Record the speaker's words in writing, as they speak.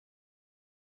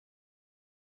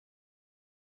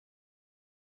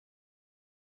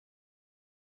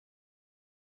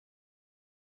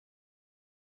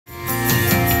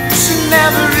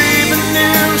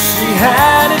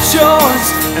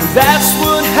That's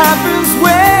what happens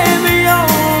when the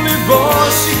only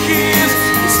voice she hears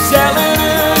is telling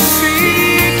her she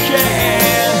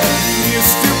can't. You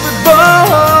stupid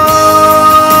boy.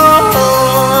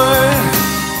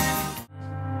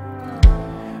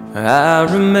 I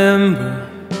remember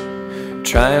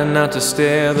trying not to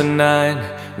stare the night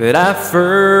that I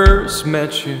first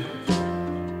met you.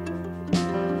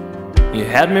 You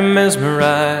had me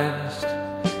mesmerized,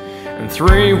 and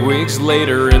 3 weeks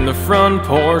later in the front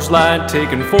porch light,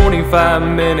 taking 45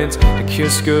 minutes to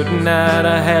kiss goodnight,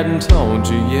 I hadn't told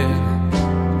you yet.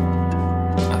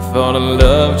 I thought I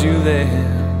loved you then.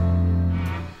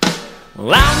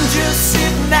 Well, I'm just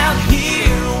sitting out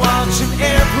here watching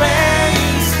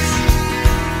airplanes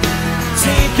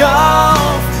take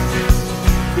off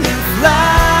and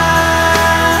fly,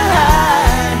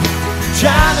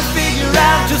 trying to figure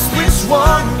out just which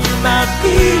one you might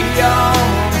be on,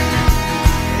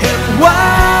 and why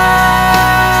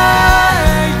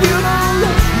you don't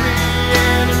love me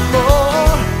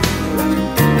anymore.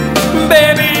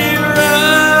 Baby,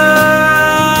 run,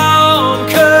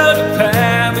 cut a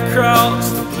path across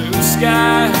the blue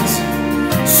skies,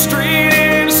 straight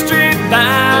in a straight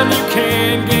line. You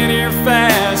can't get here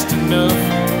fast enough.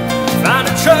 Find a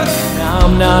truck,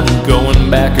 I'm not going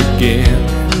back again.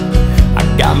 I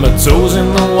got my toes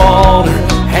in the water,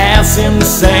 ass in the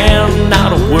sand,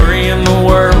 not a worry in the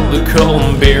world, a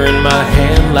cold beer in my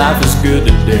hand. Life is good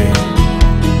today,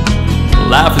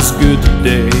 life is good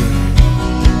today.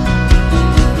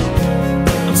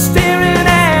 I'm staring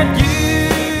at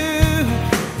you,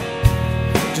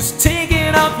 just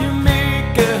taking off your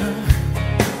makeup,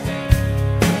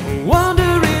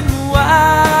 wondering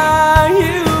why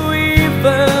you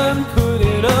even put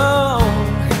it on.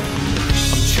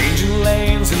 I'm changing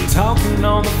lanes and talking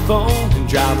on the phone and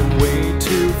driving way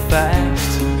too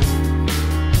fast,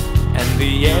 and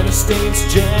the interstate's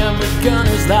jammed with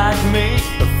gunners like me,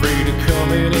 afraid of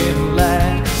coming in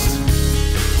last.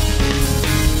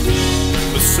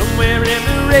 But somewhere in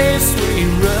the race we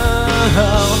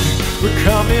run, we're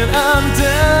coming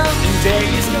undone in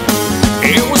days.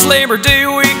 It was Labor Day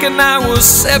week and I was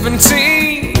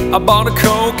 17. I bought a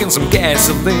Coke and some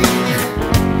gasoline,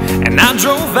 and I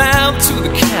drove out to the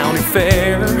county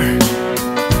fair.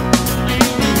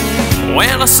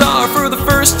 When I saw her for the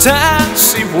first time,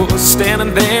 she was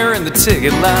standing there in the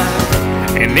ticket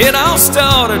line, and it all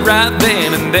started right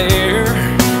then and there.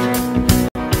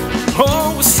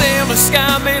 Oh, a sailor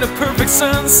sky made a perfect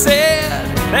sunset.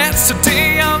 That's a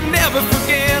day I'll never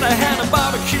forget. I had a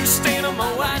barbecue stain on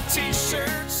my white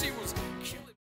t-shirt.